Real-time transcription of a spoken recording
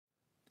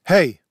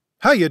Hey,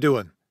 how you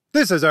doing?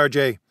 This is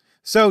RJ.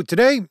 So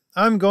today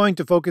I'm going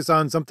to focus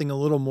on something a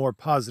little more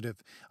positive.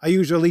 I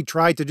usually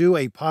try to do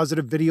a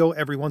positive video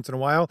every once in a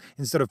while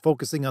instead of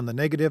focusing on the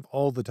negative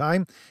all the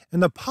time.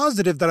 And the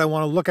positive that I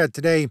want to look at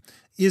today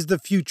is the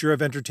future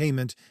of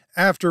entertainment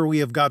after we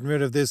have gotten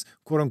rid of this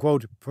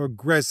quote-unquote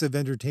progressive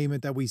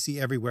entertainment that we see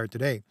everywhere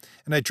today.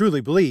 And I truly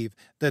believe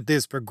that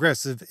this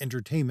progressive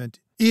entertainment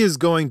is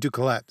going to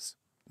collapse.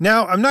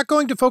 Now, I'm not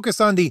going to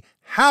focus on the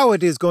how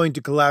it is going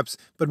to collapse,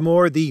 but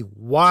more the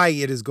why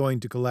it is going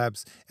to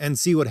collapse and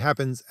see what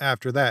happens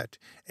after that.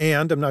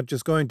 And I'm not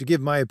just going to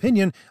give my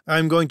opinion,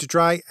 I'm going to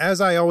try,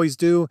 as I always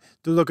do,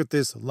 to look at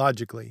this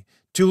logically.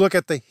 To look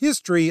at the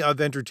history of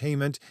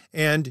entertainment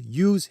and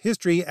use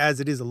history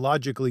as it is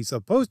logically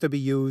supposed to be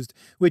used,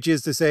 which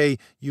is to say,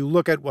 you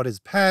look at what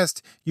is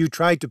past, you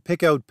try to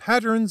pick out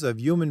patterns of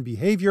human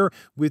behavior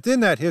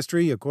within that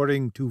history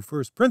according to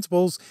first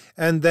principles,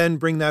 and then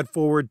bring that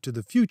forward to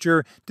the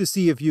future to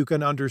see if you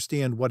can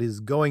understand what is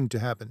going to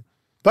happen.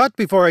 But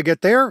before I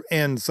get there,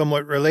 and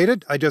somewhat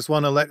related, I just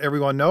want to let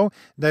everyone know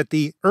that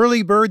the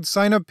early bird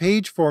sign-up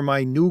page for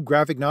my new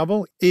graphic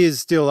novel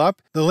is still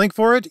up. The link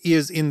for it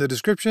is in the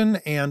description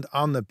and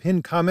on the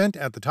pinned comment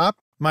at the top.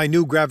 My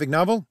new graphic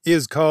novel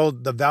is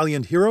called The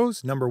Valiant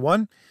Heroes,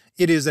 #1.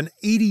 It is an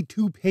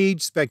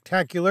 82-page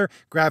spectacular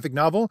graphic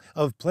novel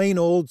of plain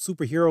old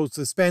superhero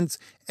suspense,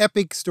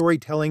 epic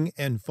storytelling,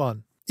 and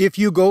fun. If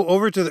you go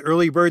over to the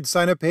early bird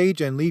sign-up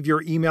page and leave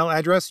your email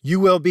address, you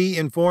will be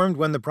informed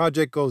when the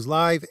project goes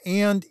live,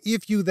 and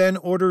if you then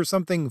order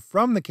something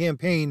from the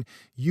campaign,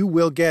 you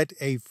will get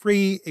a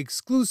free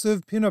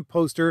exclusive pin-up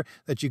poster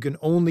that you can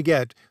only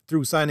get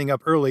through signing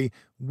up early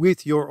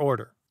with your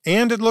order.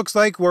 And it looks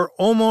like we're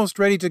almost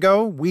ready to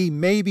go. We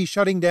may be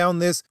shutting down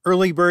this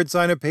early bird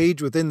sign-up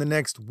page within the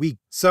next week.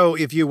 So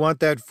if you want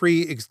that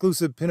free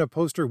exclusive pin-up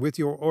poster with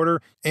your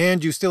order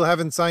and you still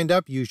haven't signed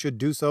up, you should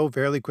do so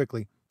fairly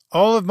quickly.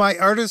 All of my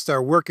artists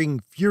are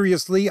working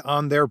furiously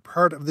on their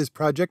part of this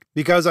project.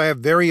 Because I have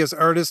various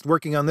artists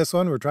working on this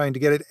one, we're trying to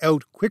get it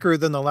out quicker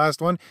than the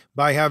last one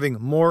by having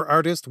more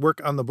artists work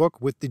on the book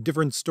with the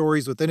different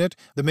stories within it.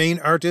 The main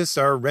artists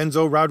are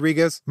Renzo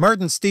Rodriguez,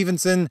 Martin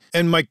Stevenson,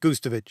 and Mike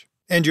Gustovich.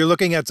 And you're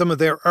looking at some of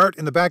their art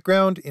in the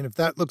background, and if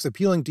that looks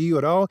appealing to you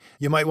at all,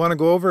 you might want to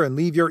go over and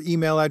leave your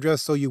email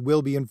address so you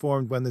will be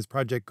informed when this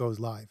project goes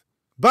live.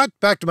 But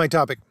back to my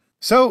topic.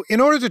 So, in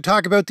order to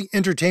talk about the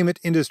entertainment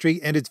industry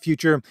and its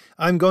future,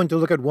 I'm going to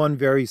look at one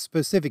very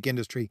specific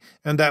industry,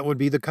 and that would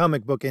be the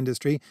comic book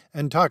industry,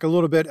 and talk a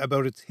little bit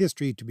about its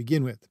history to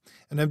begin with.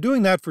 And I'm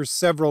doing that for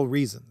several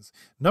reasons.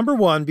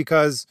 #1,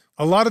 because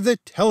a lot of the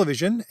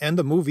television and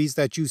the movies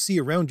that you see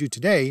around you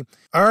today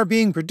are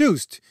being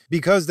produced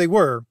because they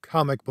were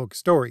comic book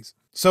stories.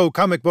 So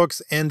comic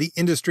books and the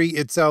industry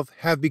itself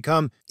have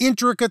become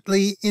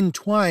intricately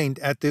entwined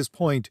at this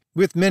point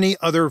with many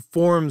other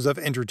forms of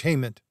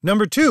entertainment.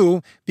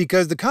 #2,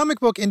 because the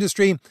comic book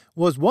industry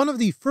was one of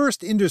the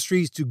first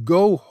industries to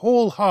go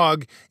whole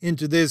hog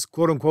into this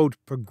quote-unquote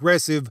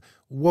progressive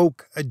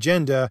woke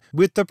agenda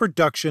with the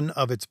production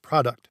of its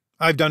product.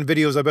 I've done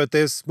videos about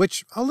this,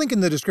 which I'll link in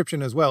the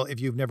description as well if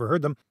you've never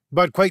heard them.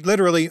 But quite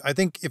literally, I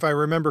think if I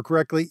remember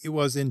correctly, it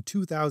was in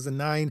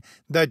 2009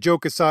 that Joe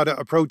Quesada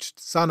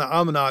approached Sana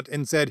Amanat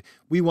and said,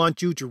 "We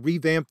want you to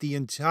revamp the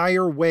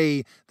entire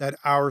way that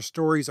our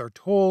stories are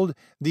told,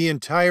 the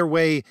entire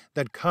way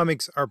that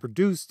comics are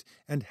produced,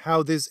 and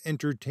how this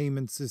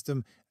entertainment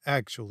system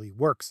actually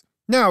works."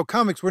 Now,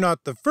 comics were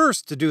not the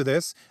first to do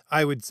this.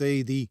 I would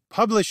say the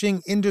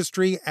publishing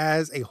industry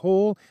as a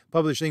whole,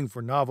 publishing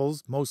for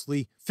novels,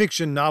 mostly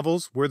fiction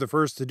novels, were the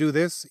first to do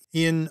this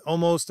in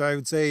almost, I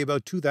would say,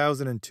 about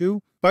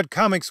 2002. But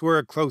comics were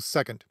a close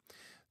second.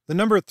 The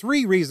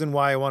 #3 reason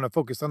why I want to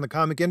focus on the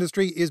comic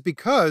industry is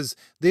because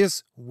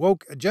this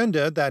woke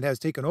agenda that has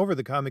taken over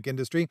the comic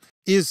industry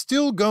is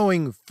still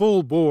going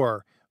full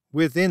bore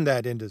within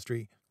that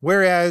industry.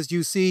 Whereas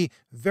you see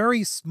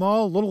very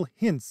small little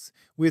hints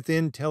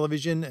within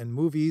television and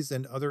movies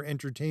and other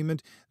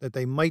entertainment that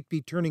they might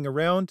be turning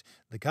around,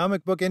 the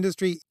comic book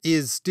industry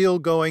is still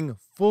going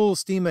full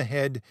steam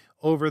ahead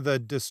over the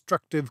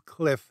destructive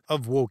cliff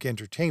of woke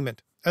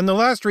entertainment. And the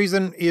last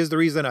reason is the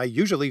reason I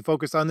usually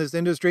focus on this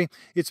industry.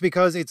 It's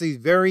because it's a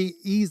very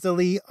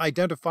easily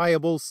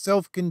identifiable,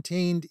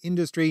 self-contained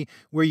industry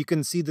where you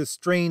can see the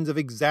strains of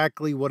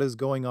exactly what is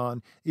going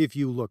on if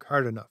you look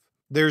hard enough.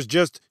 There's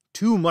just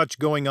too much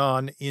going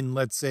on in,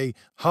 let's say,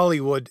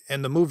 Hollywood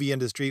and the movie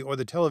industry or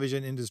the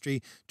television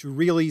industry to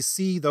really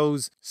see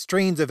those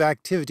strains of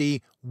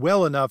activity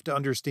well enough to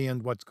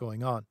understand what's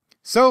going on.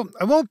 So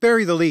I won't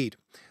bury the lead.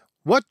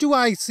 What do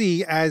I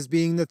see as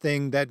being the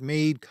thing that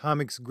made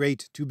comics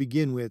great to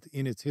begin with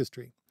in its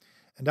history?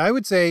 And I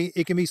would say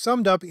it can be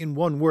summed up in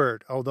one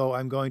word, although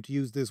I'm going to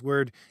use this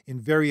word in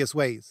various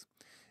ways.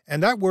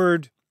 And that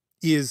word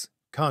is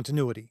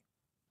continuity.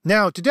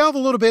 Now, to delve a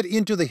little bit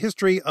into the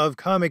history of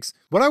comics,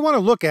 what I want to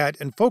look at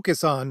and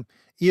focus on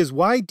is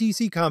why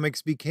DC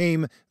Comics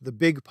became the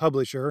big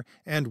publisher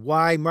and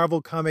why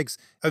Marvel Comics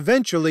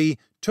eventually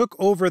took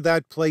over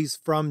that place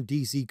from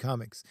DC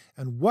Comics?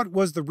 And what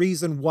was the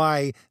reason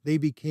why they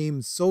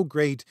became so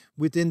great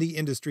within the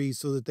industry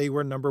so that they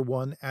were number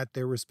one at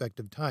their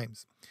respective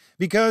times?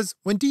 Because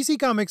when DC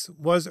Comics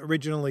was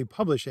originally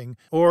publishing,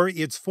 or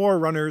its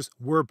forerunners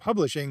were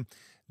publishing,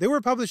 they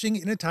were publishing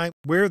in a time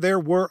where there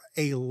were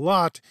a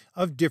lot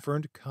of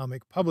different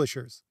comic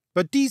publishers.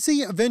 But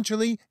DC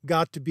eventually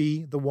got to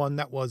be the one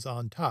that was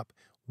on top.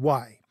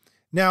 Why?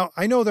 Now,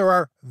 I know there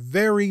are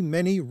very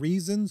many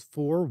reasons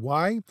for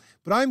why,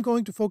 but I'm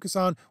going to focus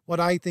on what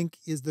I think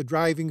is the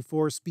driving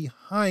force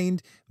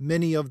behind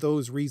many of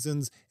those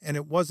reasons, and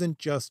it wasn't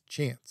just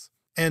chance.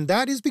 And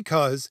that is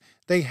because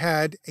they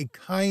had a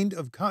kind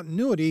of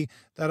continuity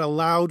that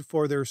allowed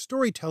for their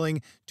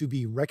storytelling to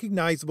be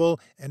recognizable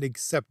and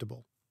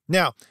acceptable.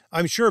 Now,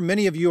 I'm sure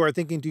many of you are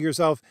thinking to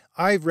yourself,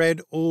 I've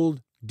read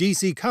old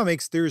DC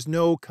Comics, there's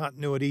no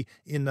continuity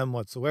in them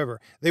whatsoever.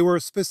 They were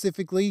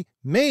specifically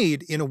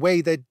made in a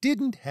way that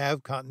didn't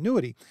have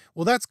continuity.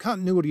 Well, that's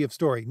continuity of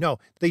story. No,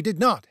 they did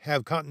not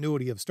have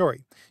continuity of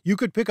story. You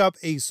could pick up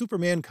a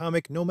Superman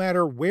comic no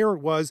matter where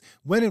it was,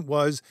 when it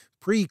was,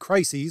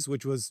 pre-Crises,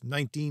 which was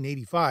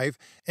 1985,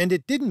 and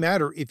it didn't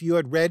matter if you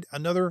had read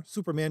another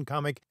Superman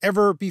comic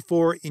ever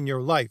before in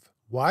your life.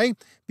 Why?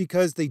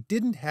 Because they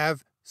didn't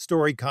have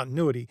story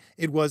continuity.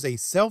 It was a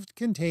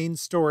self-contained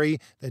story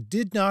that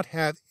did not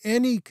have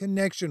any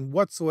connection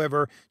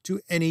whatsoever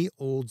to any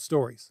old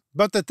stories.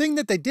 But the thing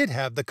that they did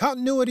have, the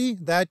continuity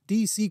that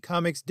DC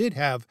Comics did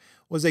have,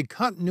 was a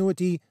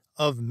continuity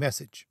of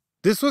message.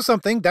 This was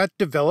something that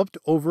developed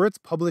over its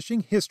publishing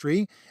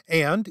history,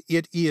 and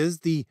it is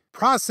the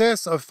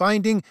process of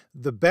finding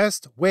the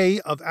best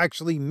way of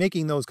actually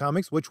making those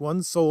comics, which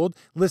ones sold,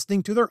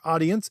 listening to their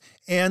audience,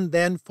 and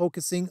then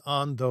focusing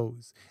on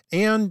those.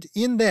 And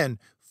in then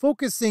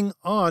focusing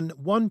on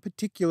one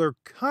particular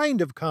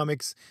kind of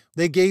comics,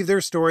 they gave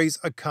their stories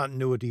a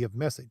continuity of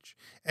message.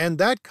 And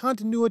that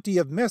continuity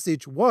of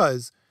message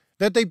was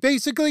that they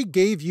basically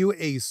gave you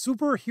a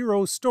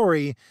superhero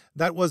story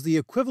that was the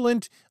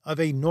equivalent of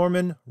a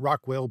Norman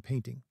Rockwell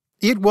painting.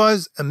 It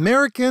was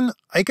American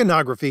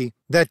iconography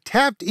that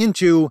tapped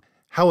into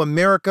how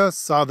America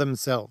saw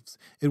themselves.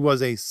 It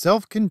was a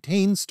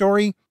self-contained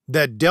story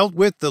that dealt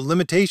with the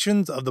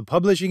limitations of the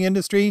publishing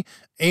industry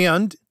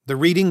and the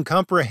reading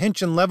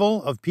comprehension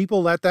level of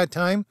people at that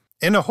time,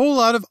 and a whole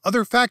lot of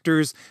other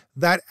factors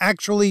that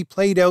actually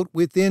played out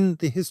within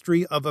the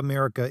history of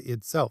America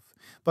itself.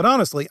 But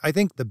honestly, I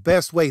think the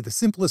best way, the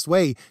simplest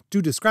way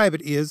to describe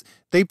it is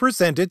they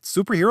presented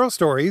superhero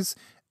stories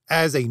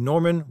as a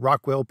Norman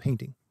Rockwell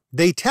painting.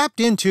 They tapped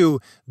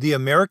into the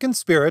American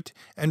spirit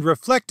and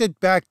reflected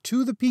back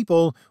to the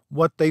people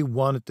what they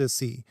wanted to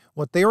see,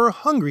 what they were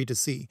hungry to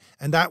see,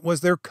 and that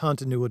was their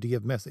continuity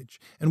of message.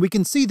 And we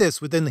can see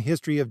this within the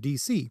history of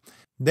DC.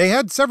 They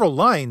had several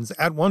lines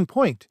at one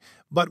point,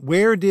 but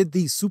where did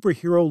the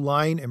superhero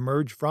line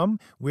emerge from?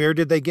 Where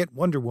did they get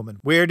Wonder Woman?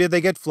 Where did they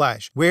get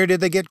Flash? Where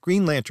did they get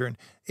Green Lantern?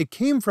 It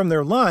came from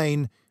their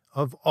line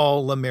of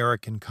all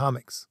American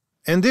comics.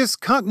 And this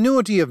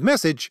continuity of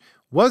message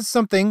was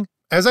something,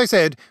 as I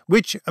said,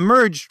 which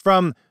emerged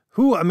from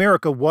who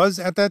America was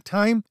at that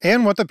time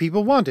and what the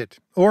people wanted,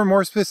 or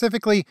more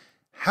specifically,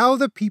 how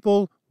the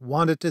people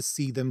wanted to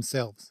see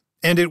themselves.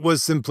 And it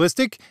was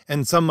simplistic,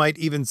 and some might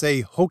even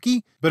say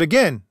hokey, but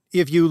again,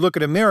 if you look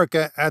at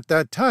America at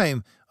that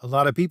time, a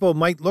lot of people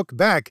might look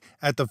back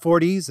at the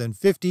 40s and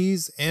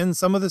 50s and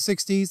some of the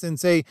 60s and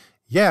say,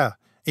 yeah,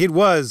 it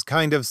was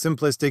kind of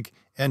simplistic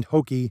and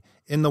hokey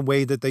in the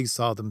way that they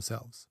saw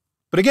themselves.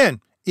 But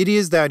again, it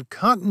is that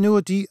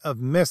continuity of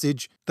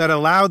message that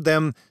allowed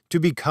them to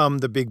become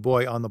the big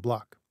boy on the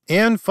block.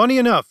 And funny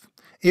enough,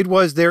 it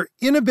was their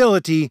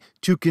inability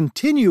to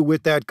continue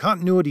with that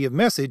continuity of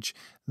message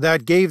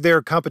that gave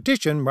their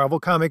competition, Marvel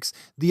Comics,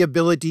 the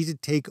ability to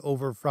take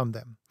over from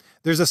them.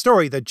 There's a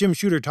story that Jim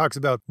Shooter talks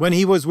about when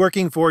he was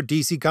working for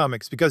DC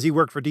Comics, because he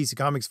worked for DC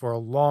Comics for a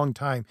long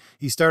time.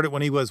 He started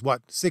when he was,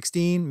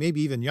 16,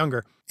 maybe even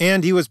younger.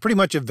 And he was pretty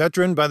much a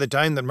veteran by the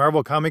time that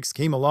Marvel Comics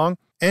came along.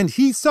 And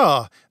he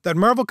saw that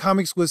Marvel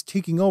Comics was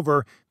taking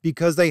over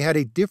because they had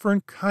a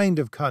different kind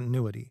of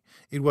continuity.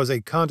 It was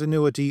a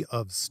continuity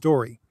of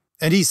story.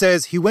 And he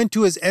says he went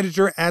to his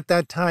editor at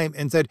that time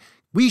and said,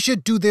 we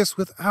should do this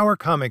with our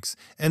comics.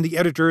 And the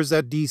editors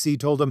at DC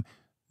told him,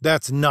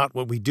 that's not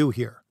what we do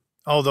here.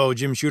 Although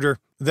Jim Shooter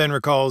then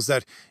recalls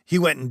that he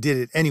went and did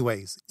it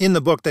anyways, in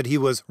the book that he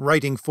was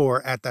writing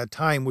for at that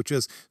time, which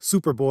was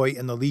Superboy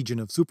and the Legion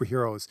of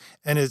Superheroes.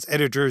 And his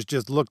editors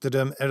just looked at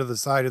him out of the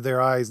side of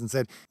their eyes and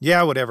said,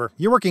 yeah, whatever,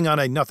 you're working on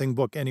a nothing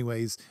book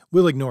anyways,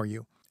 we'll ignore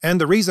you.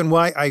 And the reason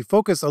why I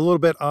focus a little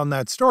bit on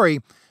that story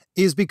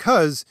is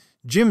because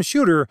Jim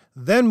Shooter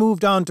then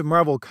moved on to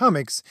Marvel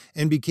Comics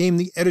and became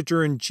the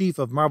editor-in-chief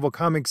of Marvel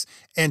Comics,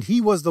 and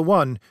he was the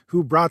one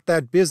who brought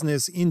that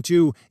business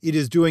into it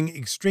is doing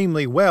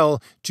extremely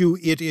well to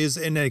it is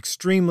an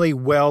extremely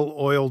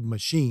well-oiled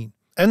machine.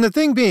 And the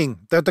thing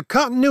being that the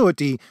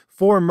continuity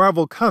for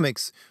Marvel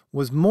Comics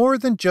was more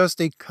than just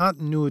a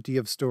continuity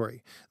of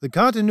story. The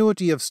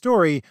continuity of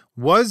story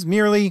was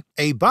merely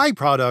a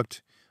byproduct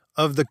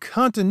of the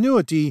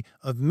continuity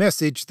of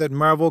message that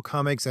Marvel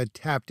Comics had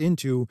tapped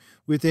into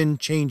within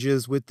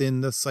changes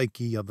within the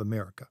psyche of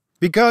America.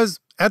 Because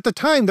at the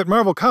time that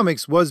Marvel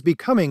Comics was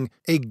becoming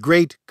a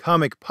great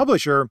comic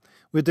publisher,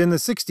 within the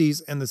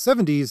 60s and the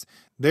 70s,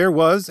 there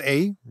was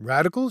a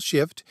radical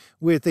shift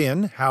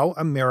within how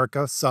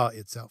America saw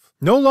itself.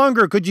 No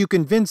longer could you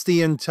convince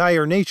the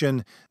entire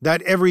nation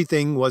that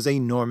everything was a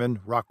Norman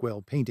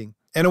Rockwell painting.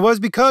 And it was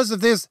because of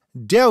this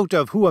doubt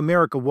of who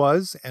America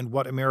was and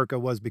what America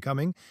was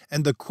becoming,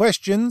 and the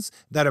questions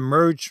that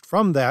emerged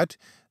from that,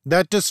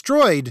 that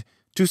destroyed,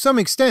 to some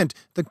extent,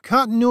 the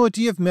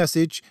continuity of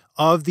message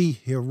of the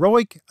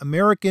heroic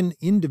American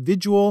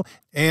individual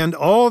and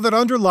all that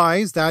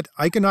underlies that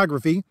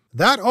iconography.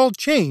 That all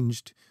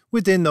changed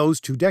within those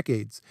 2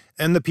 decades.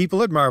 And the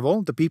people at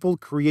Marvel, the people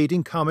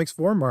creating comics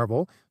for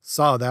Marvel,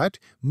 saw that,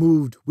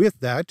 moved with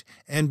that,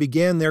 and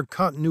began their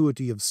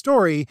continuity of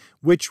story,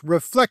 which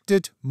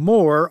reflected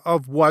more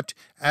of what,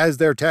 as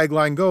their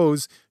tagline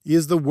goes,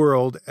 is the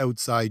world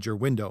outside your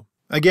window.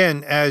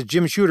 Again, as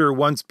Jim Shooter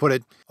once put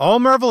it, all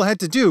Marvel had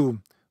to do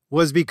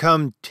was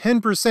become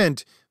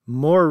 10%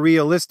 more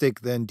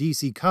realistic than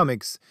DC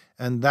Comics,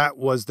 and that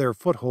was their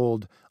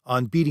foothold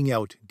on beating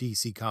out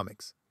DC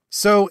Comics.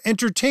 So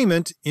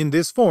entertainment in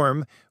this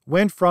form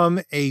went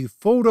from a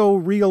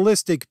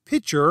photorealistic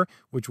picture,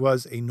 which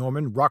was a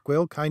Norman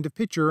Rockwell kind of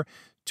picture,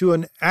 to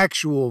an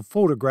actual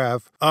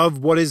photograph of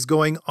what is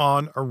going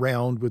on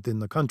around within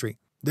the country.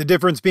 The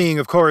difference being,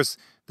 of course,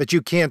 that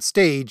you can't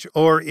stage,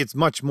 or it's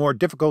much more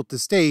difficult to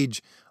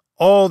stage,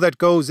 all that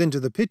goes into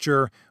the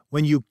picture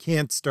when you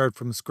can't start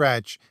from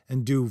scratch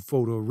and do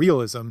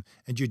photorealism,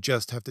 and you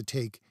just have to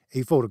take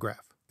a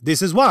photograph.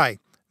 This is why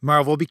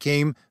Marvel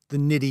became the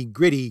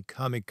nitty-gritty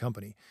comic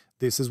company.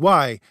 This is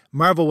why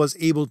Marvel was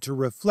able to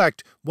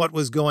reflect what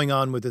was going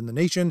on within the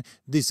nation.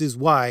 This is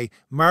why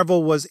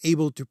Marvel was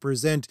able to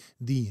present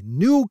the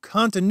new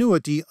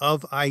continuity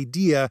of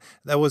idea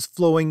that was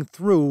flowing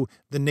through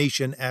the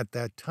nation at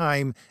that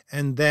time,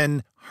 and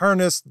then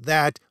harness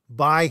that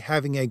by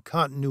having a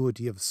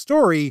continuity of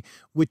story,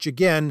 which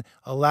again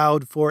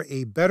allowed for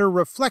a better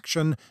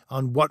reflection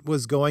on what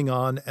was going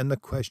on and the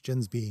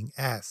questions being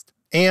asked.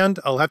 And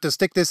I'll have to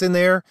stick this in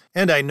there,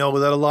 and I know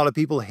that a lot of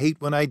people hate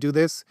when I do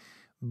this,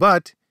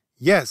 but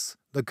yes,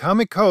 the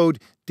comic code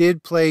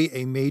did play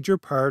a major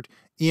part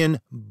in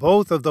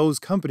both of those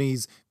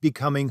companies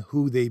becoming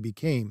who they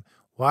became.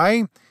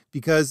 Why?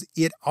 Because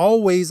it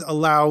always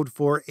allowed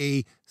for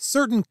a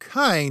certain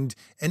kind,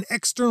 an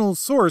external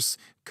source,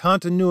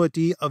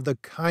 continuity of the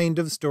kind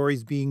of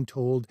stories being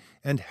told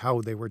and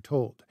how they were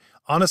told.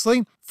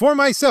 Honestly, for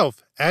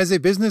myself, as a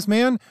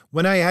businessman,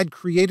 when I had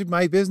created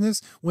my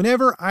business,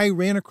 whenever I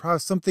ran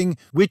across something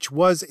which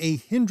was a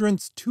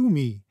hindrance to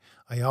me,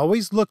 I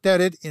always looked at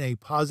it in a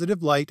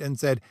positive light and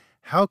said,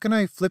 how can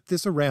I flip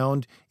this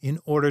around in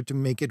order to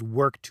make it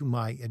work to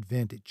my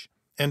advantage?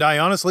 And I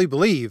honestly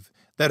believe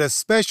that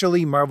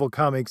especially Marvel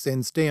Comics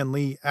and Stan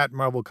Lee at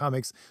Marvel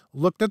Comics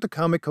looked at the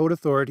Comic Code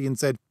Authority and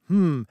said,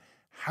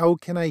 how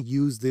can I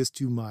use this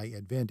to my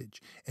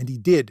advantage? And he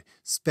did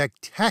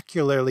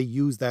spectacularly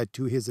use that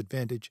to his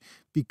advantage,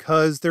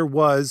 because there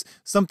was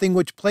something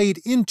which played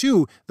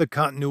into the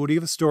continuity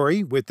of a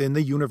story within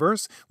the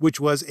universe,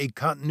 which was a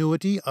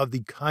continuity of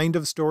the kind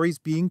of stories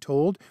being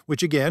told,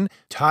 which again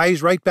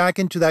ties right back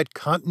into that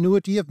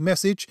continuity of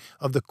message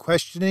of the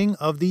questioning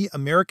of the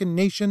American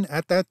nation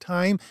at that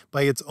time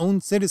by its own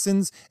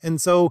citizens.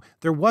 And so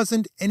there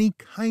wasn't any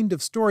kind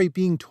of story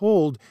being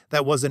told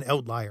that was an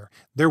outlier.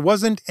 There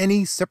wasn't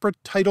any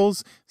separate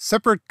titles,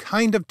 separate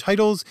kind of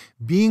titles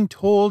being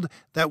told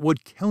that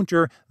would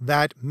counter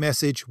that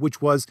message,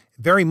 which was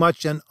very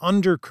much an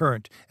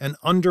undercurrent, an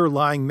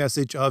underlying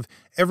message of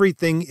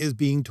everything is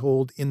being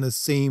told in the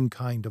same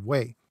kind of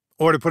way.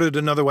 Or to put it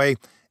another way,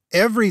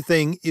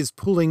 everything is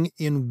pulling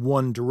in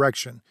one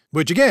direction,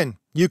 which again,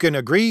 you can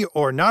agree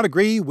or not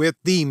agree with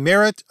the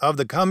merit of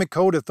the Comic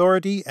Code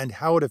Authority and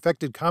how it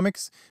affected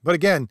comics. But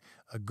again,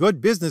 a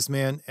good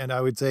businessman, and I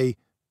would say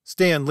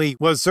Stan Lee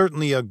was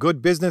certainly a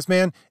good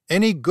businessman.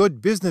 Any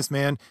good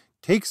businessman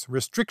takes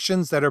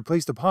restrictions that are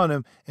placed upon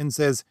him and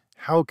says,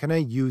 how can I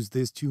use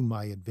this to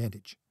my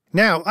advantage?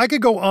 Now, I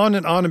could go on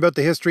and on about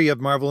the history of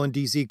Marvel and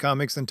DC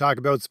Comics and talk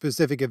about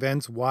specific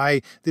events,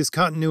 why this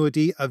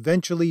continuity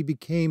eventually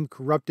became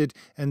corrupted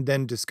and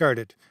then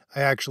discarded.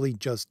 I actually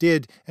just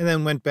did, and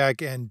then went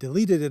back and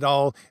deleted it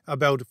all,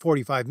 about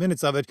 45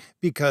 minutes of it,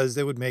 because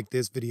it would make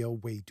this video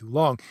way too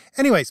long.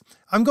 Anyways,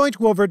 I'm going to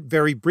go over it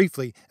very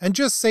briefly and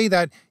just say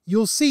that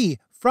you'll see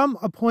from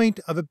a point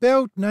of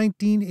about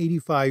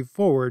 1985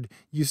 forward,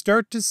 you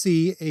start to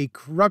see a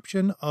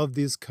corruption of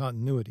this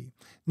continuity.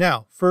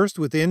 Now, first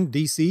within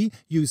DC,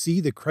 you see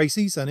the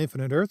Crises on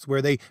Infinite Earths,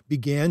 where they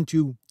began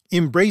to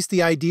embrace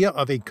the idea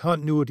of a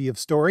continuity of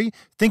story,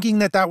 thinking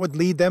that that would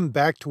lead them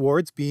back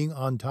towards being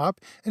on top,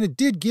 and it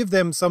did give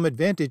them some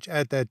advantage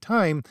at that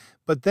time,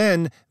 but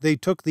then they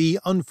took the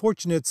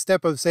unfortunate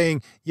step of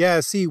saying, yeah,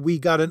 see, we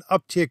got an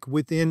uptick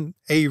within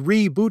a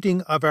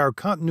rebooting of our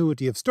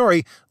continuity of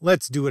story.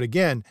 Let's do it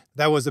again.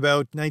 That was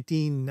about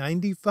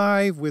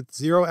 1995 with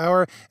 0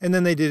 Hour, and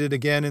then they did it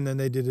again, and then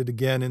they did it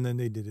again, and then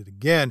they did it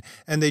again.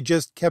 And they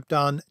just kept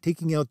on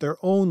taking out their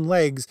own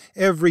legs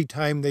every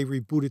time they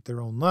rebooted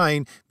their own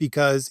line,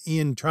 because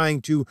in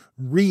trying to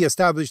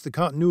re-establish the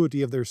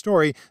continuity of their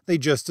story, they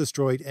just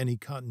destroyed any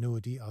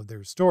continuity of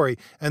their story.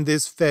 And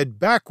this fed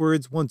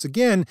backwards once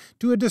again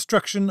to a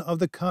destruction of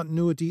the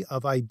continuity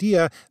of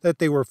idea that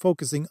they were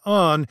focusing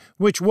on,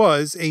 which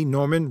was a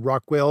Norman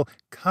Rockwell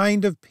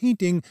kind of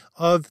painting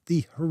of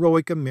the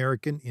heroic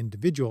American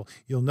individual.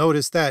 You'll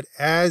notice that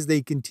as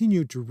they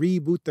continued to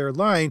reboot their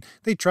line,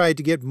 they tried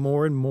to get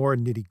more and more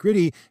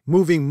nitty-gritty,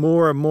 moving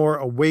more and more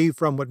away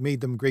from what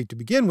made them great to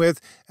begin with,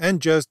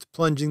 and just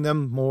plunging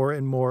them more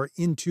and more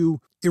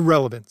into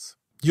irrelevance.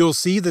 You'll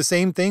see the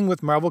same thing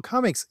with Marvel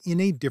Comics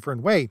in a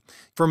different way.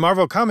 For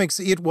Marvel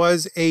Comics, it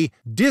was a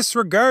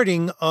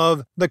disregarding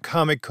of the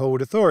Comic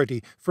Code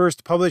Authority.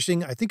 First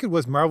publishing, I think it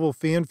was Marvel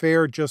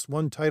Fanfare, just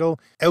one title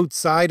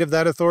outside of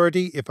that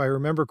authority, if I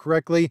remember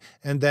correctly,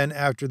 and then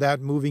after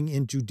that moving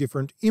into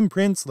different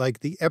imprints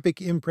like the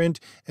Epic imprint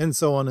and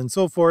so on and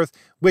so forth,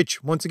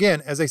 which, once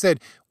again, as I said,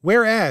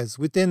 whereas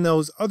within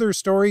those other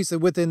stories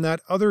and within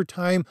that other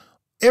time,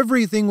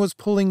 everything was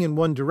pulling in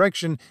one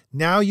direction.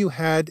 Now you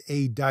had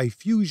a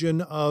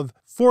diffusion of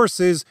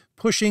forces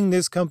pushing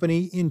this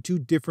company into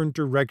different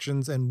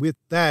directions, and with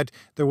that,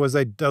 there was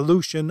a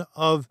dilution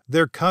of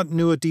their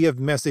continuity of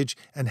message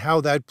and how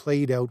that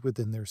played out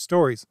within their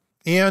stories.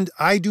 And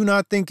I do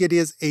not think it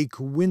is a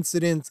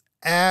coincidence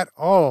at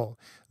all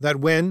that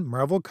when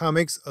Marvel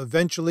Comics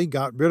eventually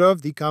got rid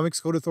of the Comics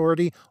Code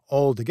Authority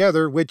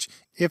altogether, which,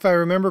 if I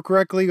remember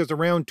correctly, was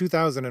around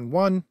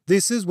 2001,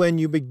 this is when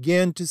you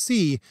began to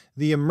see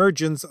the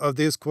emergence of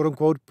this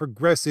quote-unquote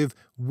progressive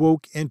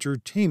woke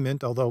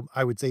entertainment, although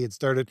I would say it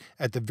started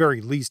at the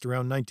very least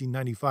around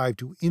 1995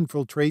 to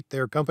infiltrate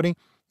their company.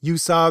 You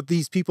saw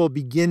these people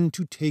begin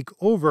to take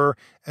over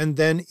and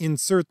then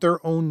insert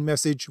their own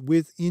message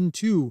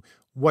into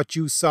what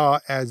you saw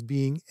as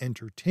being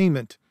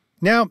entertainment.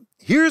 Now,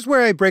 here's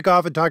where I break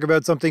off and talk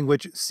about something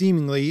which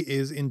seemingly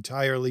is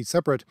entirely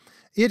separate.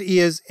 It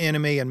is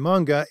anime and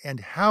manga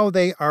and how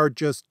they are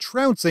just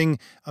trouncing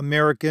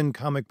American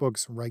comic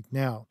books right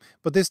now.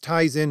 But this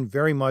ties in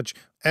very much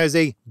as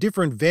a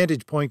different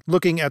vantage point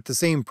looking at the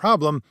same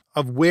problem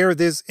of where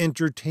this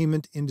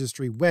entertainment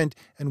industry went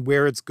and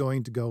where it's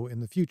going to go in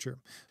the future.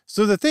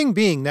 So the thing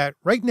being that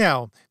right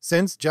now,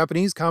 since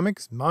Japanese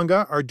comics,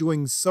 manga are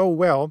doing so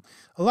well,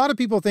 a lot of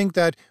people think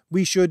that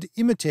we should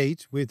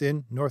imitate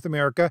within North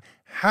America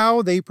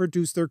how they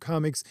produce their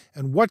comics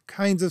and what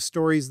kinds of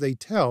stories they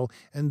tell,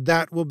 and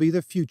that will be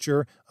the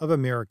future of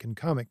American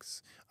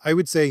comics. I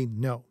would say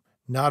no,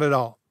 not at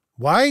all.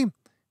 Why?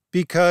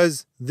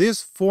 Because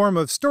this form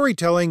of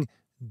storytelling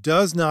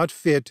does not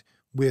fit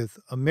with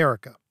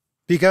America.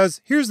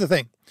 Because here's the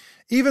thing,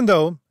 even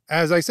though,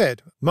 as I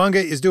said,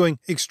 manga is doing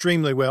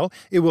extremely well,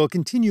 it will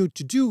continue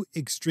to do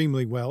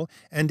extremely well,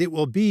 and it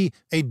will be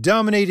a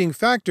dominating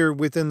factor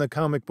within the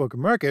comic book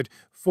market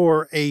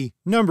for a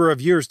number of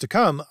years to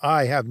come,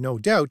 I have no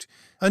doubt,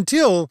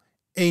 until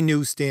a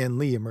new Stan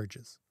Lee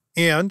emerges.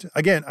 And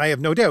again, I have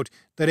no doubt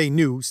that a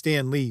new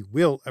Stan Lee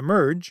will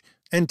emerge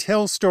and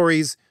tell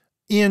stories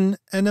in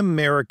an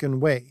American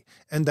way.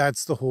 And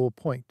that's the whole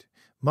point.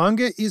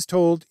 Manga is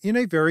told in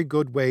a very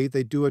good way.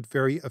 They do it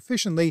very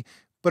efficiently,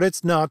 but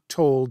it's not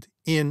told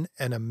in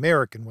an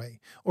American way,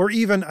 or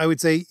even, I would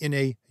say, in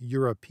a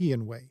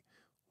European way.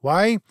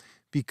 Why?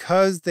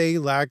 Because they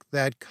lack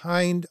that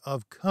kind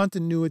of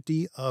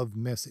continuity of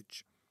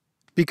message.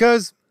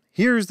 Because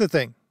here's the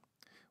thing.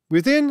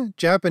 Within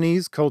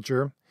Japanese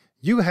culture,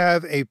 you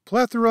have a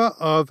plethora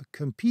of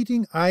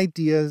competing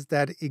ideas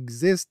that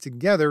exist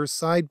together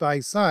side by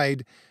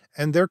side,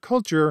 and their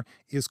culture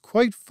is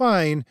quite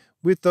fine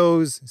with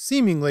those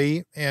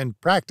seemingly and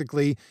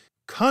practically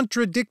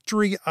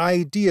contradictory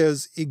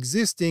ideas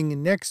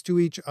existing next to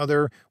each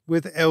other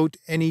without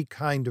any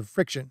kind of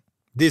friction.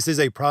 This is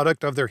a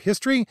product of their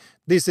history.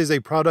 This is a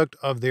product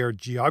of their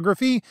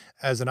geography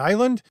as an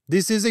island.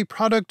 This is a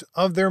product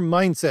of their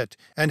mindset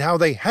and how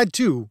they had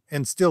to,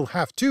 and still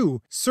have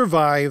to,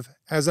 survive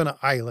as an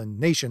island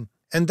nation.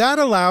 And that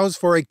allows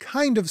for a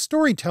kind of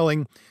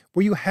storytelling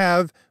where you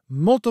have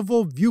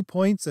multiple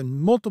viewpoints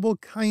and multiple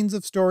kinds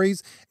of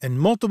stories and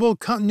multiple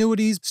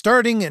continuities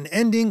starting and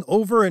ending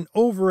over and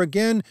over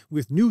again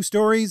with new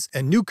stories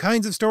and new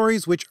kinds of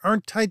stories which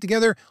aren't tied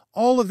together.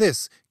 All of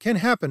this can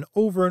happen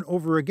over and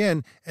over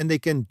again, and they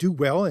can do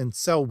well and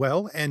sell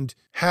well and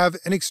have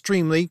an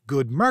extremely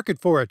good market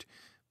for it.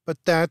 But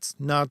that's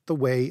not the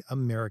way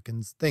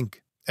Americans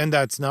think. And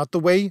that's not the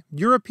way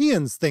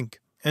Europeans think.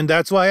 And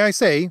that's why I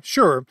say,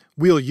 sure,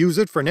 we'll use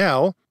it for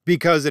now,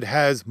 because it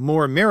has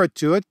more merit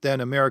to it than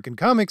American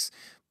comics,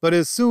 But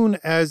as soon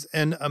as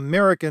an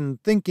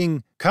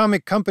American-thinking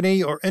comic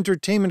company or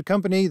entertainment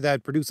company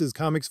that produces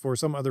comics for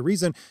some other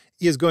reason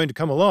is going to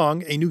come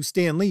along, a new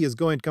Stan Lee is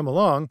going to come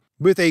along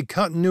with a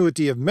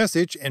continuity of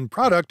message and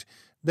product,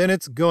 then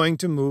it's going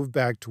to move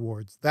back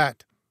towards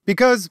that.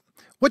 Because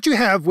what you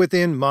have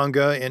within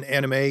manga and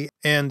anime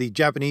and the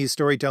Japanese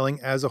storytelling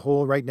as a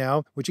whole right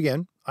now, which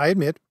again, I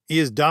admit,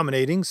 is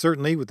dominating,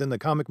 certainly within the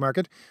comic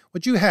market,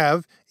 what you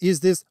have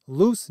is this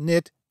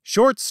loose-knit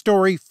short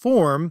story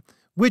form,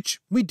 which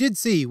we did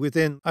see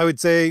within, I would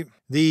say,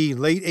 the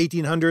late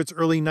 1800s,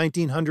 early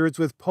 1900s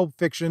with pulp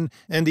fiction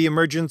and the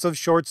emergence of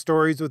short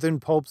stories within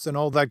pulps and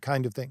all that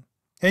kind of thing.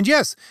 And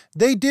yes,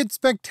 they did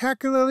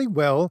spectacularly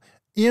well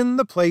in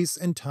the place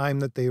and time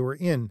that they were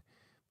in.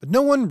 But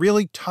no one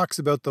really talks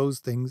about those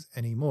things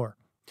anymore.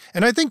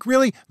 And I think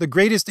really the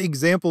greatest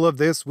example of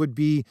this would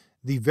be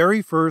the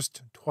very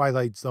first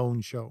Twilight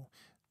Zone show.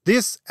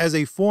 This, as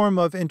a form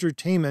of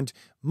entertainment,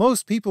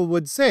 most people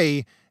would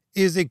say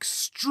is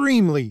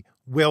extremely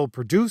well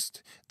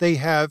produced. They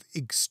have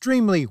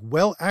extremely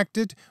well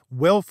acted,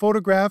 well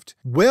photographed,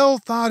 well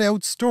thought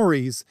out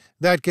stories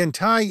that can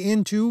tie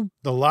into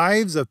the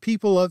lives of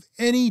people of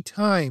any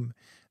time.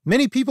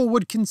 Many people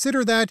would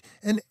consider that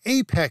an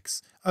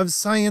apex of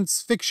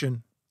science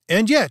fiction.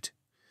 And yet,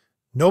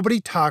 nobody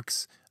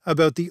talks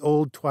about the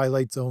old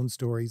Twilight Zone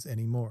stories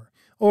anymore.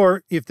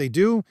 Or if they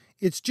do,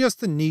 it's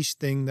just a niche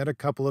thing that a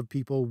couple of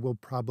people will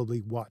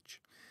probably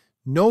watch.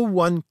 No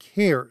one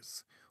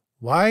cares.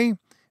 Why?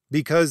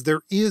 Because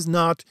there is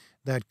not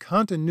that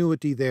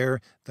continuity there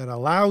that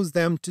allows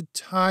them to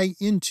tie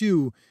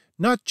into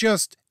not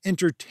just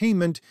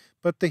entertainment,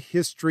 but the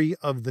history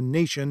of the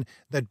nation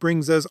that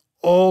brings us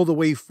all the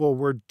way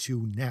forward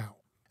to now.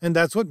 And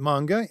that's what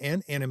manga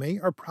and anime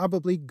are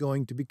probably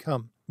going to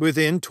become.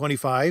 Within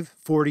 25,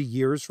 40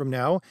 years from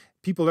now,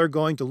 people are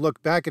going to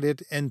look back at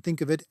it and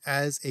think of it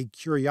as a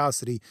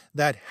curiosity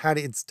that had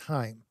its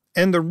time.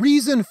 And the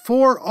reason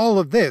for all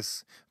of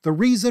this, the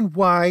reason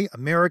why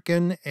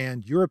American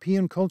and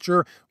European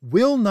culture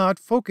will not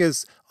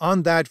focus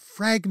on that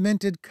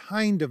fragmented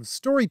kind of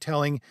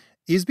storytelling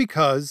is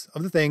because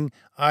of the thing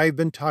I've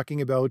been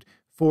talking about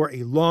for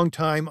a long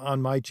time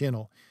on my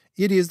channel.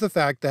 It is the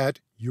fact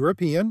that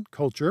European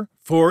culture,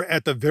 for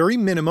at the very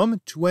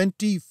minimum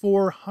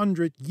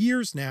 2,400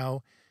 years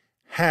now,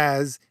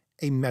 has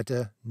a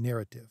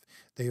meta-narrative.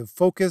 They have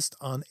focused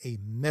on a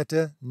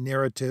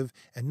meta-narrative,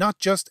 and not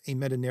just a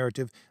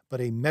meta-narrative, but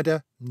a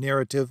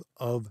meta-narrative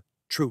of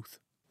truth.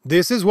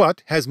 This is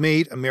what has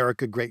made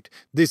America great.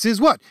 This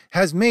is what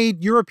has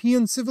made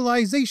European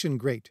civilization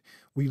great.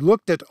 We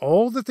looked at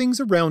all the things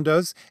around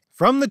us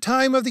from the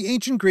time of the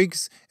ancient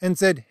Greeks and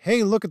said,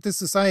 hey, look at this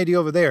society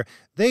over there.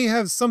 They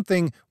have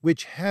something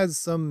which has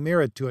some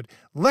merit to it.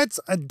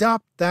 Let's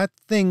adopt that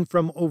thing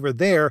from over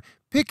there,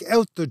 pick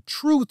out the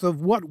truth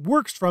of what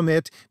works from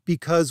it,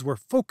 because we're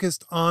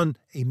focused on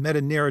a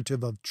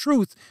meta-narrative of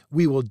truth.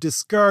 We will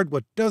discard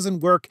what doesn't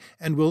work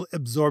and we'll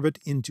absorb it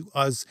into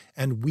us,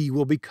 and we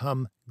will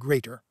become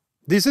greater.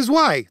 This is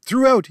why,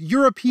 throughout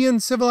European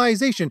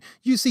civilization,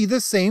 you see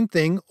the same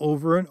thing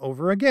over and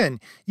over again.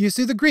 You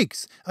see the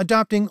Greeks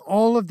adopting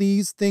all of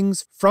these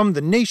things from the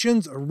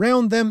nations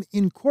around them,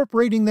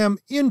 incorporating them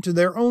into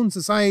their own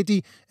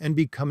society, and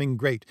becoming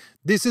great.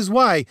 This is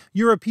why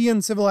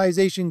European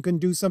civilization can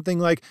do something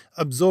like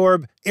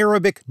absorb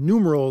Arabic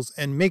numerals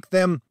and make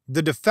them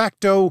the de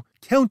facto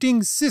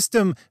counting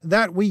system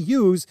that we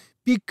use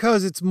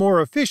because it's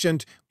more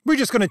efficient. We're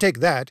just going to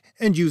take that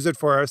and use it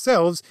for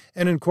ourselves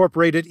and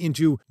incorporate it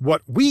into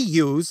what we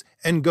use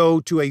and go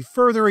to a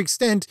further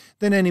extent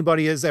than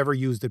anybody has ever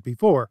used it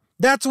before.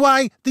 That's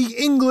why the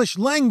English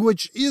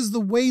language is the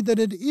way that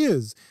it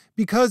is,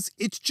 because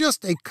it's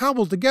just a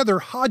cobbled together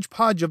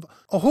hodgepodge of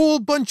a whole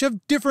bunch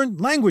of different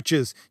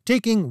languages,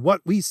 taking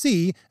what we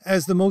see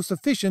as the most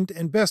efficient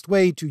and best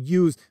way to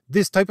use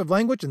this type of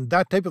language and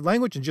that type of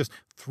language and just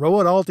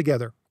throw it all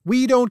together.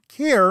 We don't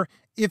care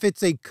if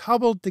it's a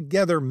cobbled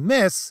together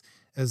mess,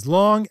 as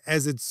long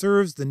as it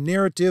serves the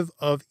narrative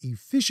of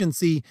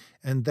efficiency,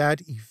 and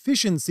that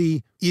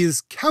efficiency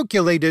is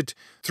calculated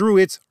through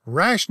its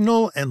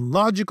rational and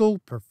logical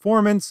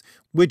performance,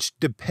 which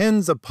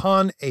depends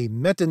upon a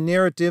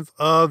meta-narrative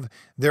of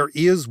there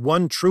is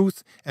one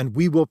truth and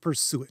we will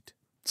pursue it.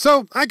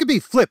 So I could be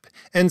flip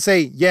and say,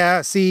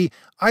 yeah, see,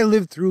 I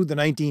lived through the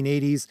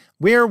 1980s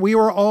where we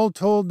were all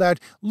told that,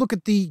 look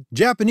at the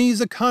Japanese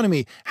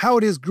economy, how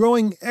it is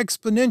growing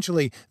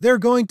exponentially. They're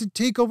going to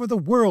take over the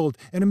world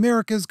and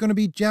America is going to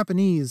be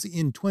Japanese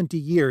in 20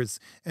 years.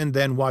 And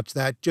then watch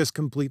that just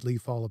completely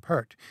fall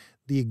apart.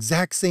 The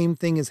exact same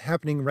thing is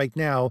happening right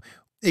now,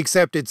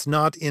 except it's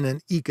not in an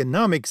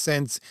economic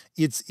sense,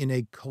 it's in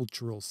a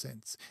cultural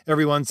sense.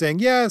 Everyone's saying,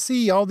 yeah,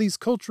 see, all these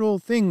cultural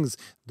things,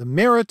 the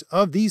merit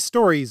of these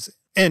stories.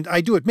 And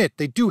I do admit,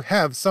 they do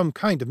have some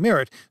kind of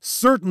merit,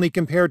 certainly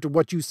compared to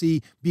what you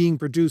see being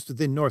produced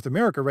within North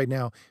America right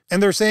now.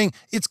 And they're saying,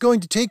 it's going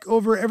to take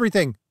over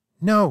everything.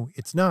 No,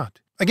 it's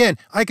not. Again,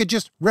 I could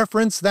just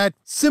reference that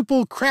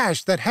simple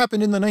crash that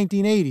happened in the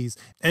 1980s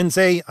and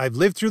say, I've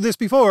lived through this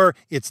before,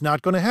 it's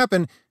not going to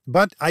happen,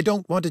 but I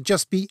don't want to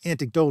just be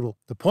anecdotal.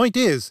 The point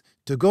is,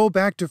 to go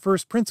back to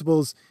first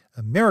principles,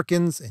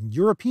 Americans and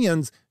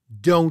Europeans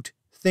don't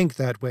think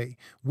that way.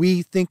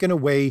 We think in a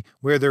way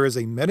where there is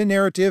a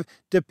meta-narrative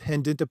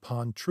dependent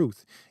upon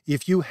truth.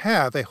 If you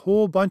have a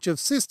whole bunch of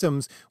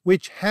systems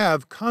which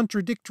have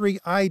contradictory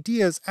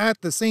ideas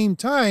at the same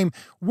time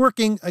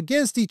working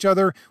against each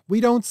other, we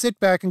don't sit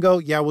back and go,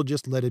 yeah, we'll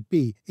just let it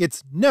be.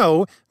 It's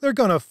no, they're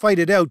going to fight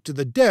it out to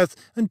the death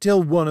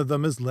until one of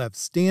them is left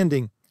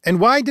standing. And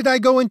why did I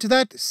go into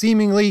that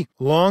seemingly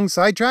long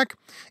sidetrack?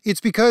 It's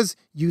because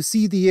you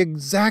see the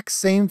exact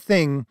same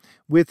thing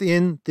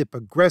within the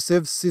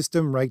progressive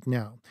system right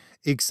now.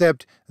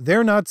 Except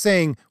they're not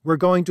saying we're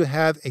going to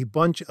have a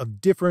bunch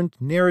of different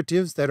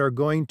narratives that are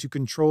going to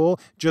control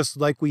just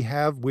like we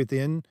have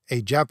within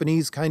a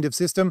Japanese kind of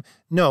system.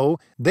 No,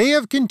 they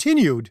have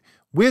continued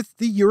with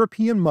the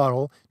European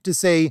model to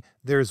say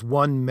there's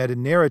one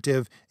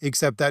meta-narrative,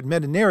 except that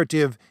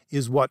meta-narrative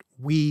is what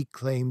we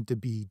claim to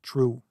be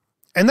true.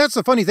 And that's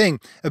the funny thing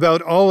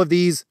about all of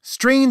these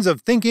strains of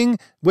thinking,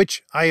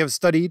 which I have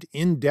studied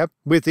in depth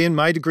within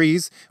my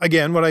degrees.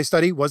 Again, what I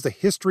study was the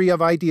history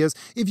of ideas.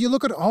 If you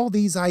look at all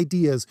these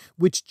ideas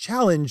which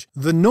challenge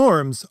the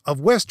norms of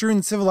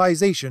Western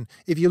civilization,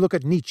 if you look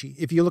at Nietzsche,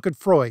 if you look at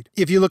Freud,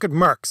 if you look at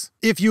Marx,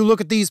 if you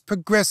look at these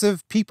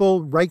progressive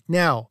people right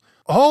now,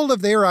 all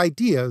of their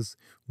ideas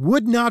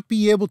would not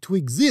be able to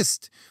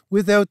exist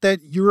without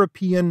that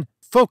European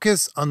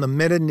focus on the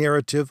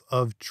meta-narrative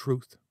of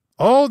truth.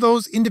 All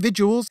those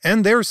individuals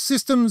and their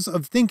systems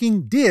of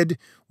thinking did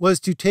was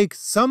to take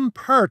some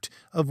part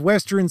of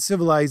Western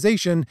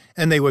civilization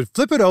and they would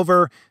flip it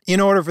over in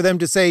order for them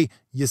to say,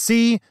 you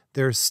see,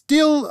 there's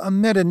still a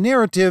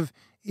meta-narrative,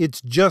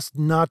 it's just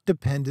not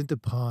dependent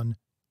upon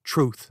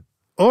truth.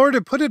 Or to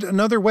put it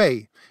another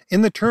way,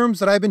 in the terms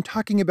that I've been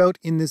talking about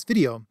in this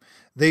video,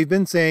 they've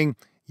been saying,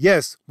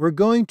 yes, we're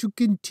going to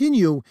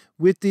continue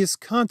with this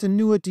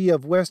continuity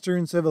of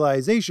Western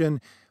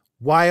civilization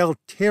while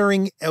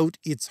tearing out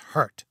its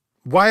heart,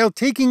 while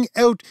taking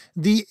out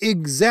the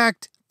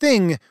exact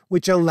thing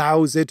which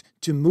allows it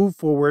to move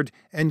forward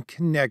and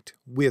connect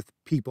with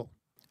people.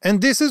 And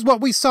this is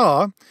what we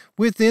saw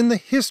within the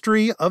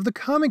history of the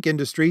comic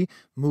industry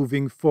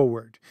moving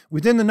forward.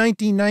 Within the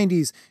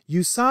 1990s,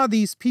 you saw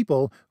these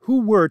people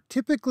who were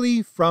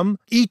typically from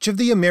each of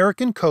the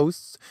American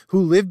coasts, who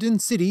lived in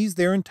cities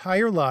their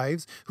entire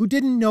lives, who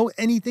didn't know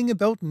anything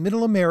about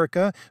Middle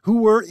America,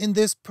 who were in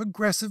this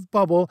progressive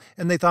bubble,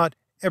 and they thought,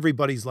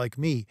 everybody's like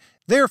me.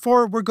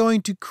 Therefore, we're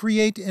going to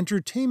create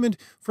entertainment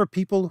for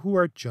people who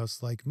are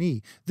just like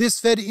me. This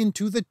fed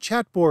into the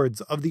chat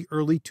boards of the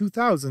early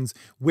 2000s,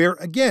 where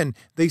again,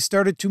 they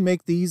started to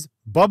make these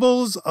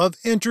bubbles of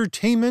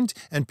entertainment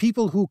and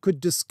people who could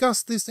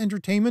discuss this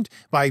entertainment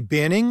by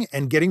banning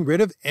and getting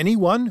rid of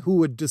anyone who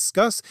would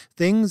discuss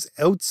things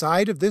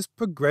outside of this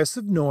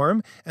progressive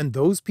norm. And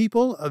those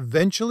people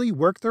eventually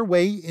worked their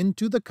way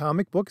into the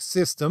comic book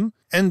system.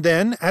 And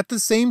then at the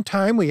same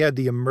time, we had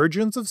the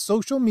emergence of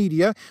social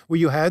media, where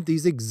you had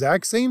these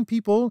exact same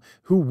people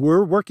who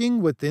were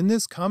working within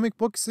this comic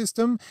book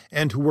system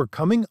and who were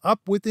coming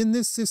up within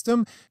this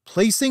system,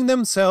 placing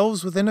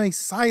themselves within a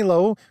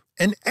silo,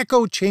 an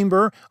echo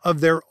chamber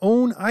of their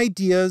own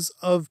ideas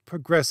of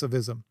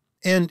progressivism.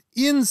 And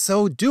in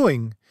so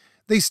doing,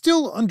 they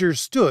still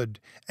understood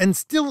and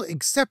still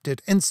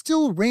accepted and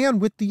still ran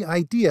with the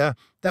idea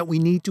that we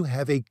need to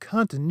have a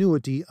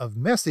continuity of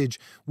message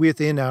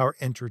within our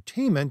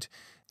entertainment.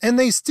 And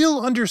they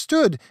still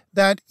understood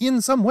that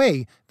in some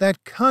way,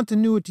 that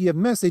continuity of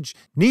message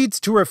needs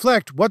to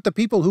reflect what the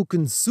people who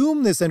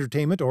consume this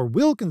entertainment or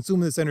will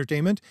consume this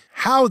entertainment,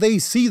 how they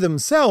see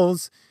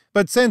themselves.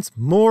 But since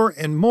more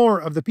and more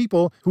of the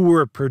people who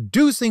were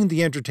producing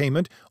the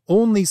entertainment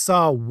only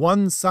saw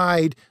one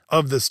side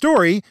of the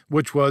story,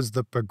 which was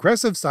the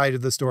progressive side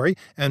of the story,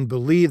 and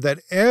believed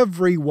that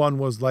everyone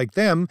was like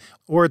them,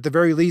 or at the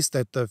very least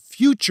that the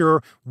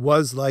future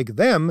was like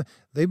them,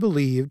 they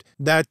believed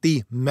that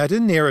the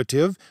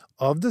meta-narrative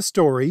of the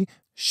story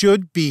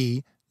should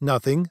be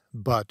nothing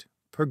but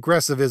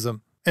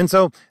progressivism. And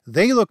so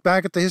they look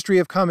back at the history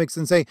of comics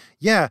and say,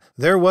 yeah,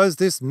 there was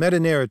this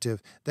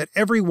meta-narrative that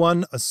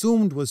everyone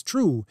assumed was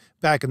true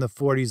back in the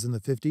 40s and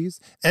the 50s,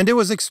 and it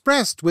was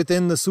expressed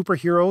within the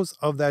superheroes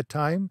of that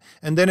time,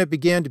 and then it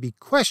began to be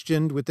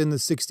questioned within the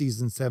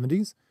 60s and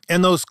 70s.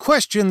 And those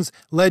questions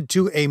led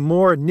to a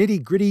more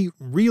nitty-gritty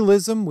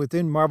realism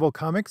within Marvel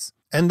Comics.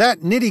 And that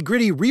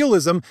nitty-gritty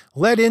realism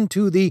led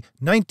into the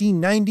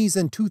 1990s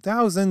and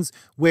 2000s,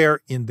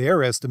 where, in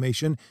their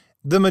estimation,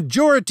 the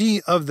majority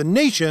of the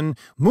nation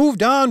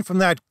moved on from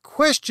that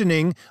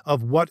questioning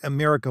of what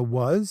America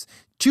was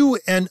to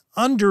an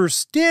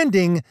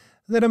understanding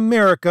that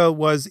America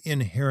was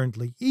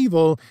inherently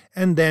evil,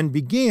 and then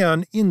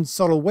began, in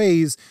subtle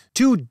ways,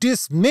 to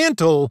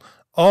dismantle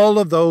all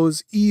of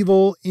those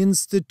evil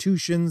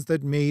institutions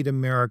that made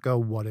America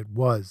what it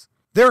was.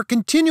 They're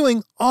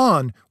continuing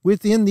on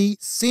within the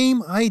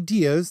same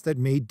ideas that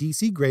made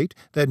DC great,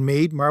 that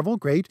made Marvel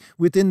great,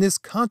 within this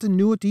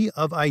continuity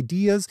of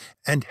ideas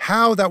and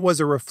how that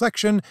was a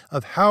reflection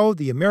of how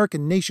the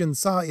American nation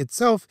saw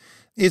itself.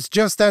 It's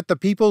just that the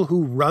people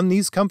who run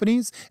these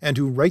companies and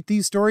who write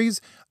these stories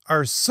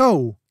are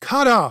so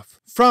cut off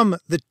from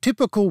the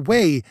typical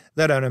way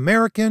that an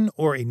American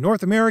or a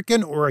North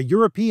American or a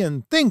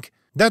European think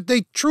that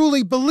they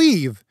truly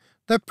believe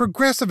that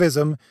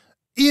progressivism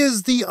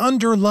is the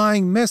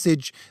underlying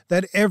message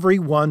that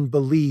everyone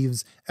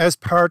believes as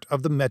part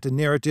of the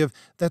meta-narrative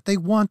that they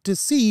want to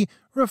see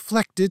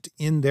reflected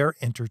in their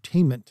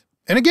entertainment.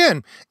 And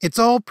again, it's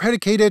all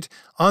predicated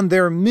on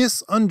their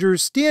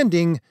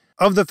misunderstanding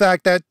of the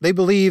fact that they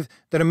believe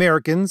that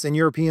Americans and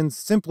Europeans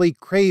simply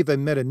crave a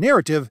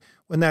meta-narrative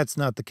when that's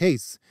not the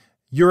case.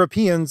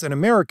 Europeans and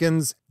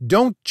Americans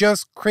don't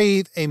just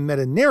crave a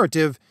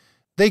meta-narrative,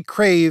 they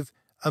crave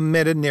a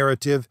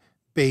meta-narrative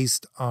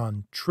based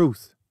on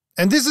truth.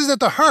 And this is at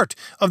the heart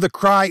of the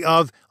cry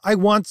of, I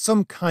want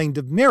some kind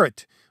of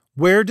merit.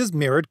 Where does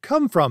merit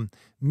come from?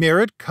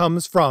 Merit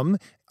comes from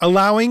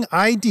allowing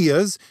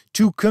ideas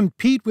to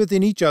compete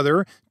within each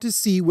other to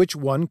see which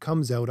one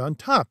comes out on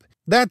top.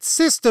 That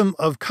system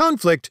of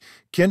conflict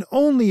can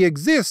only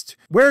exist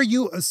where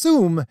you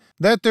assume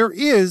that there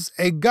is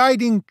a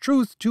guiding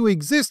truth to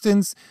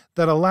existence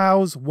that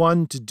allows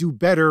one to do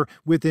better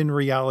within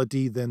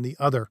reality than the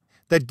other.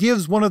 That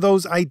gives one of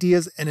those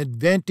ideas an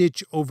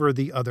advantage over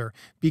the other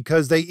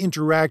because they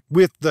interact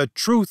with the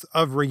truth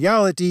of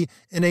reality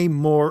in a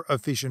more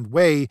efficient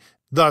way,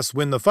 thus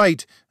win the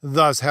fight,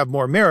 thus have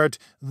more merit,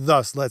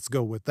 thus let's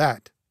go with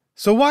that.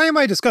 So why am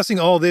I discussing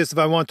all this if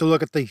I want to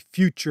look at the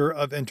future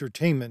of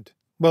entertainment?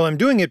 Well, I'm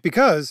doing it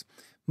because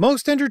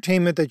most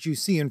entertainment that you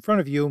see in front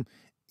of you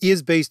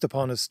is based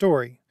upon a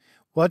story.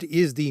 What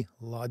is the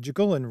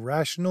logical and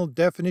rational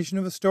definition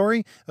of a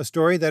story? A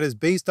story that is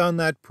based on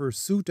that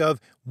pursuit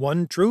of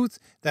one truth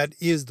that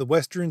is the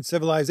Western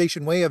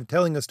civilization way of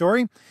telling a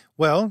story?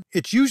 Well,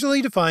 it's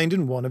usually defined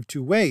in one of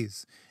two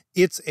ways.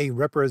 It's a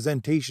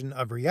representation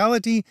of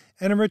reality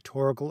and a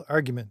rhetorical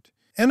argument.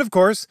 And of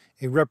course,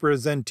 a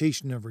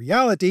representation of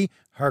reality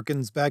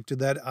harkens back to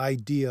that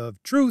idea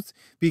of truth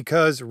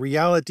because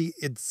reality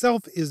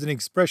itself is an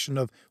expression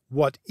of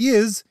what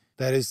is,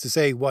 that is to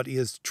say, what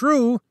is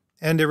true.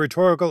 And a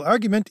rhetorical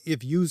argument,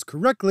 if used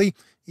correctly,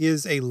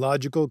 is a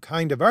logical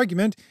kind of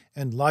argument,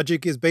 and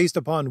logic is based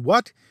upon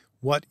what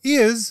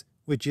is,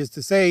 which is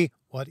to say,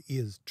 what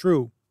is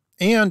true.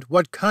 And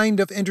what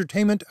kind of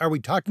entertainment are we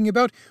talking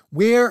about?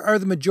 Where are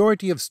the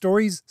majority of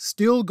stories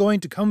still going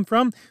to come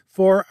from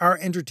for our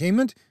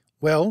entertainment?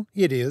 Well,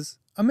 it is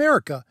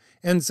America.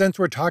 And since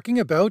we're talking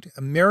about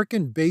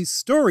American-based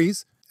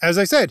stories, as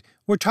I said,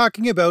 we're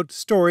talking about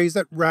stories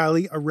that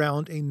rally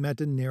around a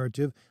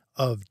meta-narrative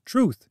of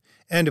truth.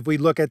 And if we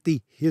look at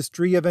the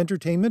history of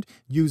entertainment,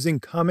 using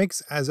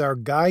comics as our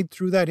guide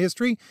through that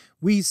history,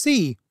 we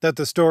see that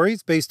the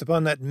stories based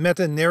upon that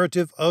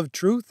meta-narrative of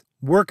truth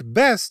work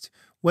best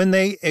when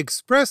they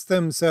express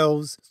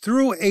themselves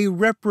through a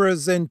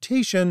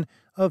representation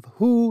of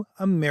who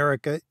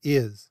America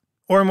is.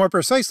 Or more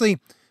precisely,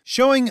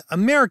 showing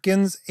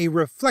Americans a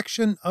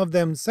reflection of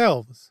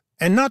themselves.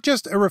 And not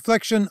just a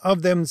reflection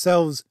of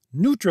themselves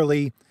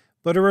neutrally,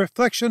 but a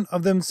reflection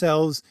of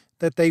themselves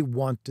that they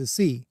want to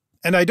see.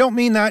 And I don't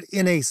mean that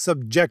in a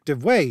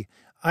subjective way.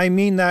 I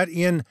mean that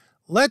in,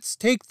 let's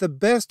take the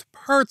best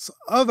parts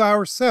of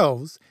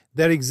ourselves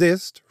that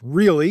exist,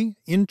 really,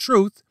 in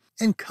truth,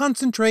 and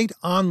concentrate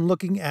on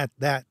looking at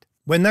that.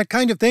 When that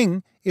kind of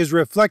thing is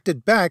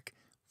reflected back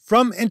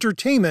from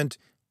entertainment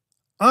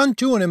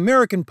onto an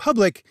American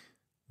public,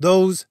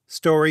 those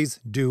stories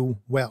do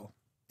well.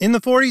 In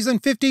the 40s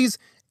and 50s,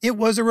 it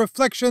was a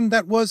reflection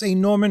that was a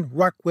Norman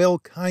Rockwell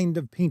kind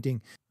of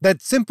painting.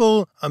 That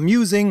simple,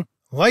 amusing,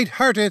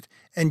 light-hearted,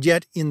 and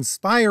yet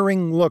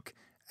inspiring look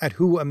at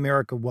who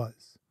America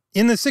was.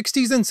 In the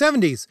 60s and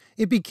 70s,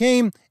 it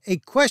became a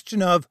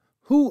question of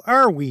who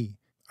are we?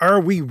 Are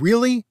we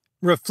really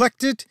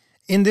reflected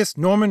in this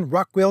Norman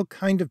Rockwell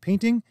kind of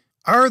painting?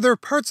 Are there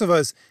parts of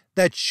us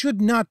that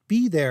should not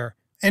be there?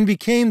 And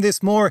became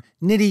this more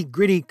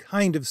nitty-gritty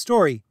kind of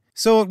story.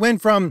 So it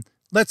went from,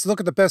 let's look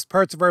at the best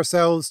parts of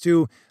ourselves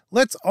to,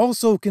 let's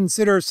also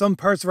consider some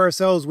parts of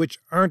ourselves which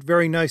aren't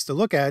very nice to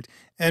look at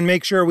and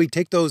make sure we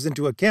take those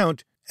into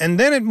account. And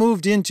then it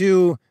moved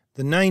into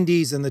the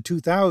 90s and the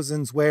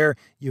 2000s where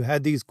you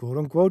had these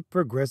quote-unquote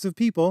progressive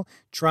people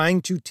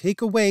trying to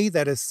take away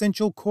that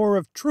essential core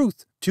of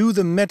truth to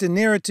the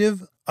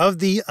meta-narrative of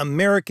the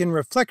American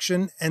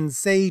reflection and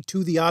say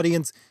to the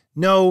audience,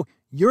 no,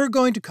 you're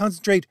going to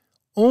concentrate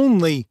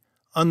only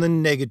on the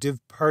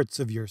negative parts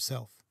of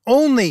yourself.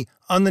 Only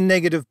on the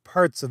negative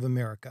parts of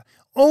America.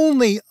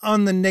 Only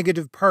on the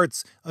negative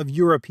parts of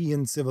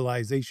European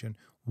civilization.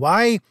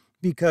 Why?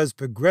 Because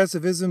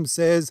progressivism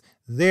says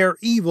they're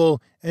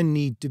evil and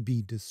need to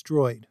be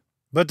destroyed.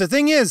 But the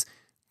thing is,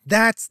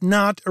 that's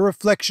not a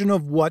reflection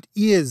of what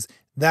is.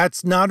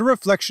 That's not a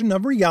reflection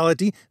of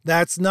reality.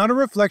 That's not a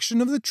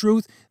reflection of the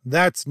truth.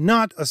 That's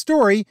not a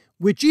story,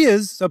 which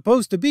is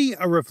supposed to be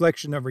a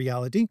reflection of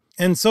reality.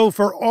 And so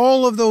for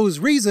all of those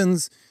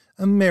reasons,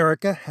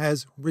 America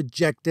has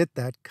rejected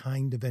that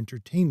kind of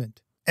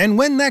entertainment. And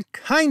when that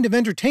kind of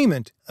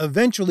entertainment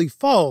eventually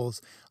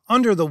falls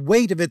under the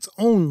weight of its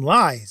own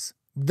lies,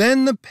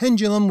 then the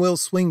pendulum will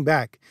swing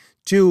back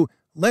to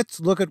let's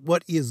look at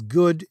what is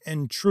good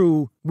and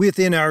true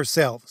within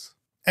ourselves.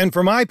 And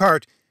for my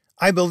part,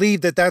 I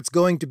believe that that's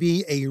going to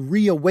be a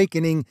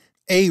reawakening,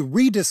 a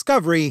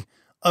rediscovery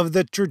of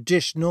the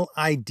traditional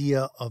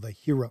idea of a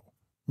hero.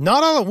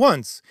 Not all at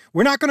once.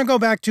 We're not going to go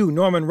back to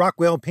Norman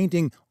Rockwell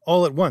painting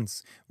all at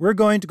once. We're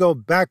going to go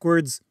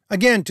backwards,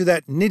 again, to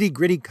that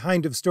nitty-gritty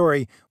kind of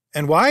story.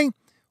 And why?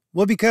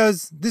 Well,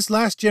 because this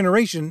last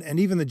generation, and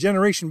even the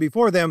generation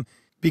before them,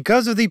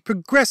 because of the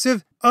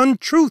progressive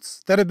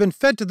untruths that have been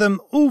fed to them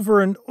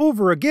over and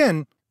over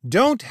again,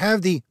 don't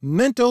have the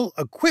mental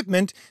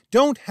equipment,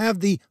 don't have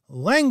the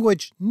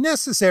language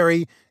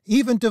necessary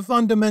even to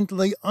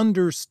fundamentally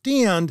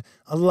understand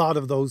a lot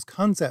of those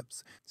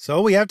concepts.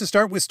 So we have to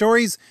start with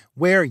stories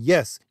where,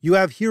 yes, you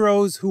have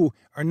heroes who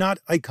are not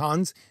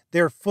icons,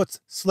 their foots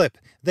slip,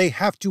 they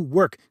have to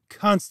work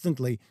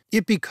constantly.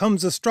 It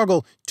becomes a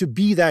struggle to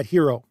be that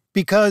hero.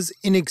 Because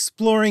in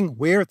exploring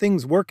where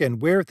things work and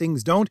where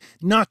things don't,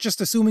 not just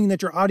assuming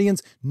that your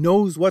audience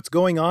knows what's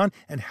going on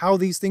and how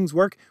these things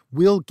work,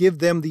 will give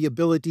them the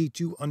ability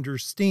to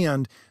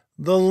understand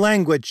the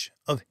language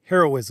of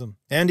heroism.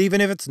 And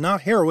even if it's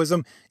not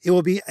heroism, it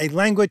will be a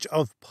language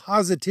of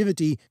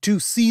positivity to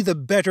see the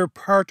better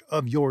part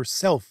of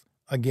yourself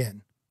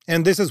again.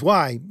 And this is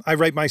why I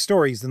write my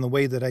stories in the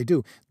way that I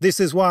do. This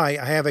is why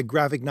I have a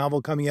graphic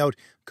novel coming out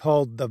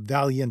called The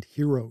Valiant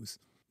Heroes.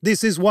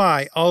 This is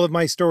why all of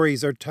my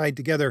stories are tied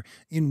together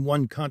in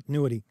one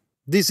continuity.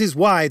 This is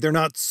why they're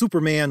not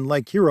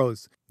Superman-like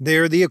heroes.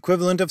 They're the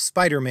equivalent of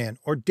Spider-Man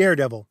or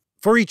Daredevil.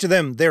 For each of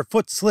them, their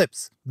foot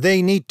slips.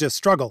 They need to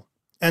struggle.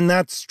 And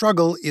that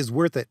struggle is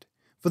worth it.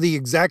 For the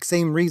exact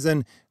same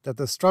reason that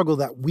the struggle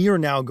that we're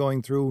now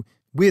going through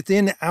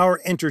within our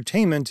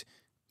entertainment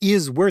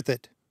is worth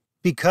it.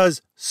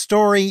 Because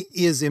story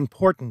is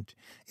important.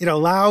 It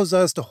allows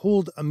us to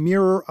hold a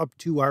mirror up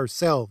to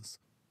ourselves.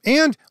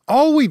 And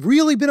all we've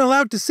really been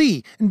allowed to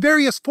see in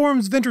various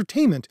forms of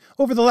entertainment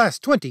over the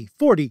last 20,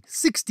 40,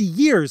 60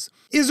 years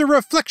is a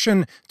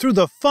reflection through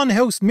the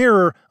funhouse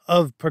mirror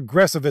of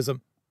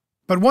progressivism.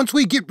 But once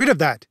we get rid of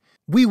that,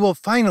 we will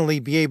finally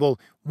be able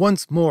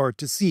once more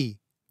to see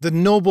the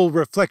noble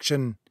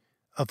reflection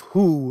of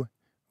who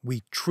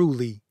we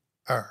truly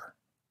are.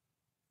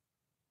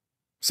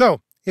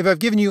 So, if I've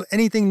given you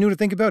anything new to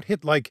think about,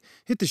 hit like,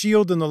 hit the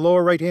shield in the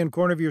lower right-hand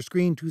corner of your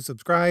screen to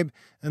subscribe,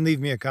 and leave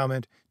me a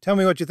comment. Tell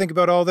me what you think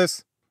about all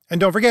this. And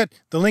don't forget,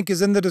 the link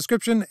is in the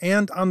description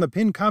and on the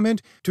pinned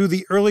comment to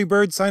the early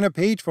bird sign-up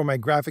page for my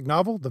graphic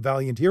novel, The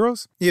Valiant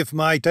Heroes. If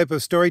my type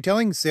of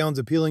storytelling sounds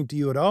appealing to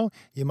you at all,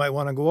 you might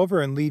want to go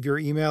over and leave your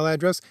email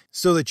address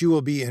so that you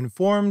will be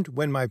informed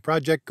when my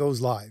project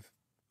goes live.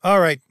 All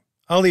right,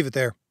 I'll leave it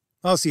there.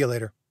 I'll see you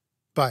later.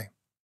 Bye.